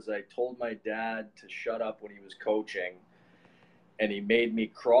moment was I told my dad to shut up when he was coaching, and he made me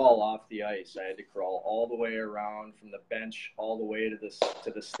crawl off the ice. I had to crawl all the way around from the bench all the way to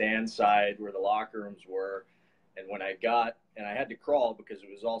the stand side where the locker rooms were. And when I had to crawl because it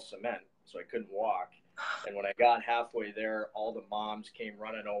was all cement, so I couldn't walk. And when I got halfway there, all the moms came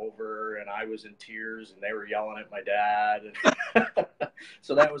running over, and I was in tears, and they were yelling at my dad.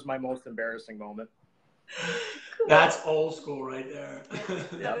 So that was my most embarrassing moment. Cool. That's old school right there.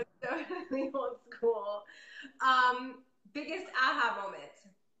 That is definitely old school. Biggest aha moment?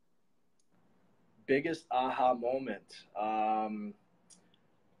 Biggest aha moment?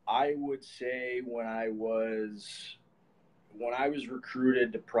 I would say when I was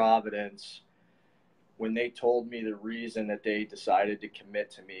recruited to Providence, when they told me the reason that they decided to commit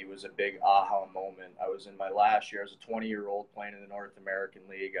to me was a big aha moment. I was in my last year. I was a 20-year-old playing in the North American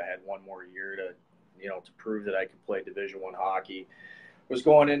League. I had one more year to prove that I could play Division I hockey. Was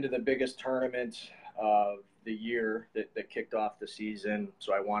going into the biggest tournament of the year that kicked off the season,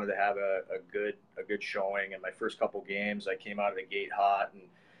 so I wanted to have a good showing. In my first couple games, I came out of the gate hot, and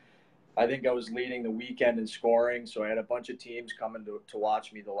I think I was leading the weekend in scoring, so I had a bunch of teams coming to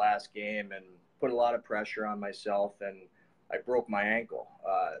watch me the last game and put a lot of pressure on myself, and I broke my ankle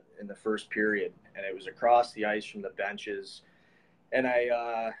in the first period, and it was across the ice from the benches, and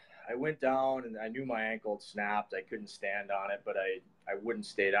I went down, and I knew my ankle had snapped. I couldn't stand on it, but I wouldn't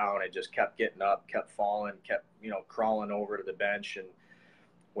stay down. I just kept getting up, kept falling, kept crawling over to the bench, and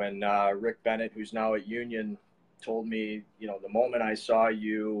when Rick Bennett, who's now at Union, told me, the moment I saw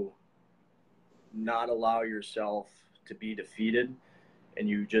you not allow yourself to be defeated, and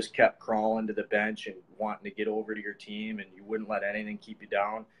you just kept crawling to the bench and wanting to get over to your team, and you wouldn't let anything keep you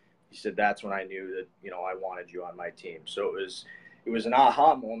down, he said, that's when I knew that, I wanted you on my team. So it was an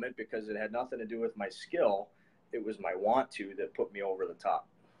aha moment because it had nothing to do with my skill. It was my want to that put me over the top.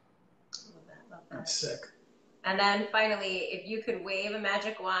 Love that. That's sick. And then finally, if you could wave a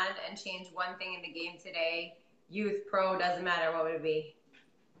magic wand and change one thing in the game today, youth, pro, doesn't matter, what would it be?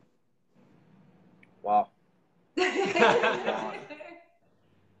 Wow.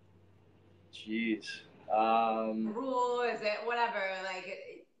 Jeez. Rule, is it whatever,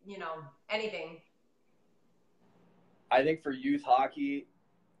 like, anything. I think for youth hockey,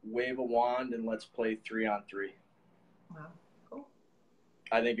 wave a wand and let's play 3-on-3. Wow, cool.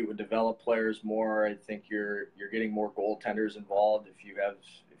 I think it would develop players more. I think you're getting more goaltenders involved. If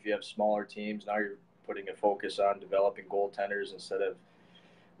you have smaller teams, now you're putting a focus on developing goaltenders instead of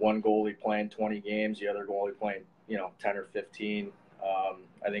one goalie playing 20 games, the other goalie playing 10 or 15.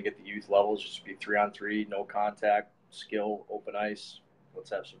 I think at the youth levels, just be 3-on-3, no contact, skill, open ice. Let's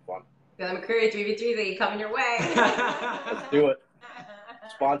have some fun. The McCreary 3v3 League coming your way. Let's do it.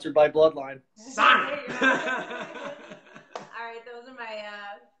 Sponsored by Bloodline. Sign. All right, those are my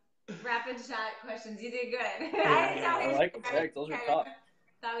rapid shot questions. You did good. I like them. Thanks. Those are tough.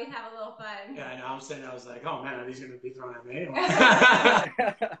 Thought we'd have a little fun. Yeah, I know. I was like, oh man, are these going to be thrown at me?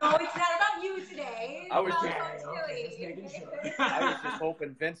 Oh, it's not about you today. I was just making sure. I was just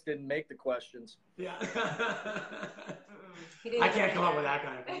hoping Vince didn't make the questions. Yeah. I can't come up with that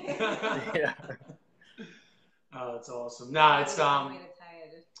kind of thing. Yeah. Oh, that's awesome. No, it's Way to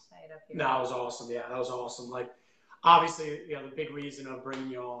tie it up here. No, it was awesome. Yeah, that was awesome. Like, obviously, the big reason of bringing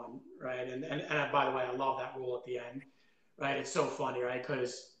you on, right? And by the way, I love that rule at the end, right? It's so funny, right?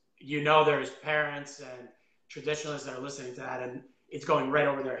 Because there's parents and traditionalists that are listening to that, and it's going right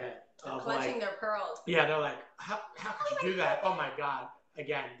over their head. Clutching their pearls. Yeah, they're like, how could you do that? Oh my God.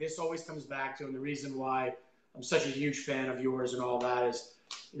 Again, this always comes back to, and the reason why I'm such a huge fan of yours and all that is,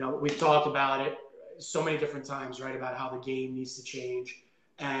 we've talked about it so many different times, right? About how the game needs to change.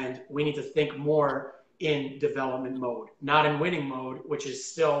 And we need to think more in development mode, not in winning mode, which is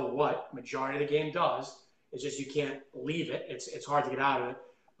still what majority of the game does. It's just you can't leave it. It's hard to get out of it.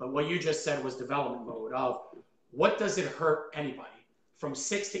 But what you just said was development mode of what does it hurt anybody from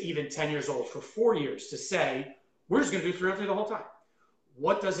 6 to even 10 years old for 4 years to say, we're just going to do 3-on-3 the whole time.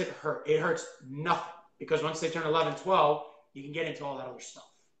 What does it hurt? It hurts nothing, because once they turn 11, 12, you can get into all that other stuff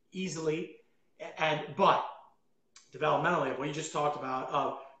easily. But developmentally, what you just talked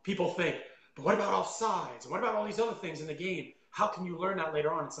about, people think, but what about offsides? And what about all these other things in the game? How can you learn that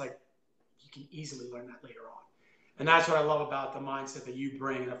later on? It's like, you can easily learn that later on. And that's what I love about the mindset that you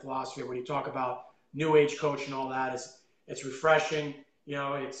bring and the philosophy. When you talk about new age coach and all that, it's refreshing.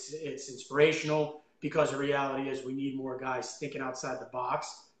 It's inspirational, because the reality is we need more guys thinking outside the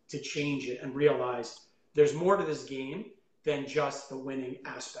box to change it and realize there's more to this game than just the winning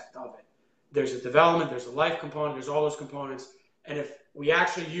aspect of it. There's a development, there's a life component, there's all those components. And if we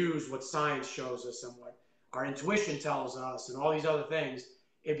actually use what science shows us and what our intuition tells us and all these other things,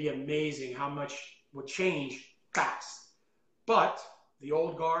 it'd be amazing how much would change fast. But the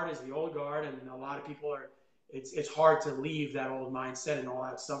old guard is the old guard, and a lot of people it's hard to leave that old mindset and all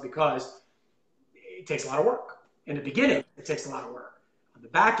that stuff, because it takes a lot of work. In the beginning, it takes a lot of work. On the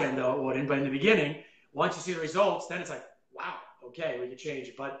back end, though, it wouldn't. But in the beginning, once you see the results, then it's like, wow, okay, we can change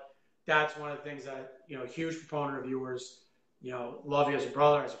it. But that's one of the things that, huge proponent of yours, love you as a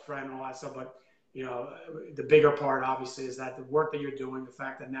brother, as a friend, and all that stuff. But, the bigger part, obviously, is that the work that you're doing, the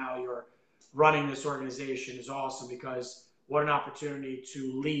fact that now you're running this organization is awesome, because what an opportunity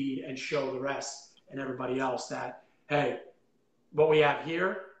to lead and show the rest and everybody else that, hey, what we have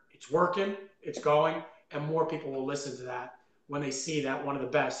here, it's working, it's going, and more people will listen to that when they see that one of the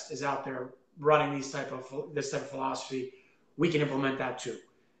best is out there running this type of philosophy. We can implement that too.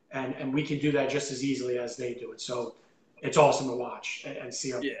 And we can do that just as easily as they do it. So it's awesome to watch and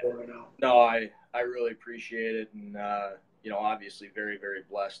see how people right now. No, I really appreciate it. And, obviously very, very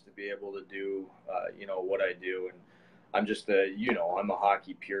blessed to be able to do, what I do. And I'm just I'm a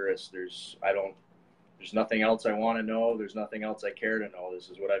hockey purist. There's nothing else I want to know. There's nothing else I care to know. This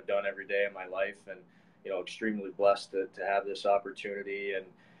is what I've done every day of my life. And, extremely blessed to have this opportunity. And,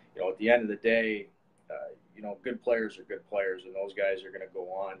 at the end of the day, good players are good players, and those guys are going to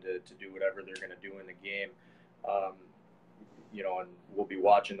go on to do whatever they're going to do in the game. And we'll be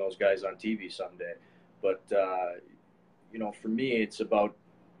watching those guys on TV someday. But, for me, it's about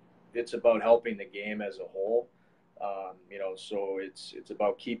helping the game as a whole. So it's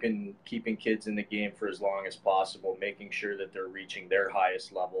about keeping kids in the game for as long as possible, making sure that they're reaching their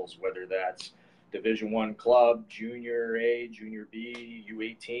highest levels, whether that's Division I club, Junior A, Junior B,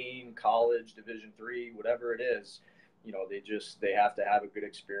 U18, college, Division III, whatever it is. They have to have a good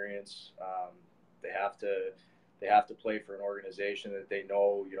experience. They have to play for an organization that they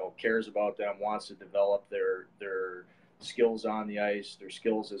know, cares about them, wants to develop their skills on the ice, their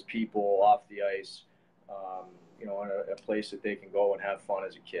skills as people off the ice. In a place that they can go and have fun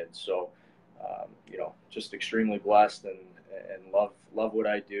as a kid. So, just extremely blessed and love what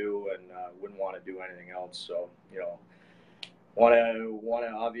I do, and wouldn't want to do anything else. So, want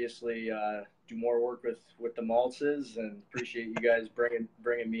to obviously do more work with the Maltzes, and appreciate you guys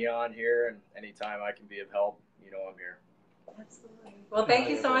bringing me on here. And anytime I can be of help, I'm here. Absolutely. Well, thank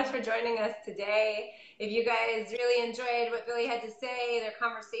you so much for joining us today. If you guys really enjoyed what Billy had to say, their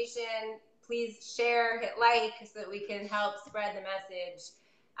conversation, please share, hit like, so that we can help spread the message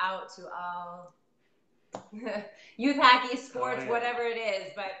out to all youth hockey, sports, whatever it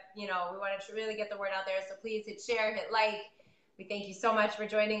is. But, we want to really get the word out there. So please hit share, hit like. We thank you so much for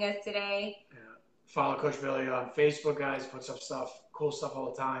joining us today. Yeah. Follow Coach Billy on Facebook, guys. Puts up cool stuff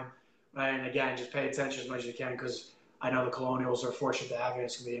all the time. Right? And again, just pay attention as much as you can, because I know the Colonials are fortunate to have you.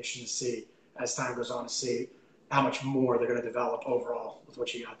 It's going to be interesting to see as time goes on, to see how much more they're going to develop overall with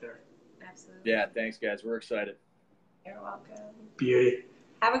what you got there. Absolutely. Yeah, thanks, guys. We're excited. You're welcome. Beauty.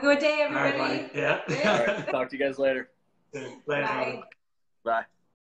 Have a good day, everybody. All right, buddy. Yeah. All right. Talk to you guys later. Later. Bye. Bye.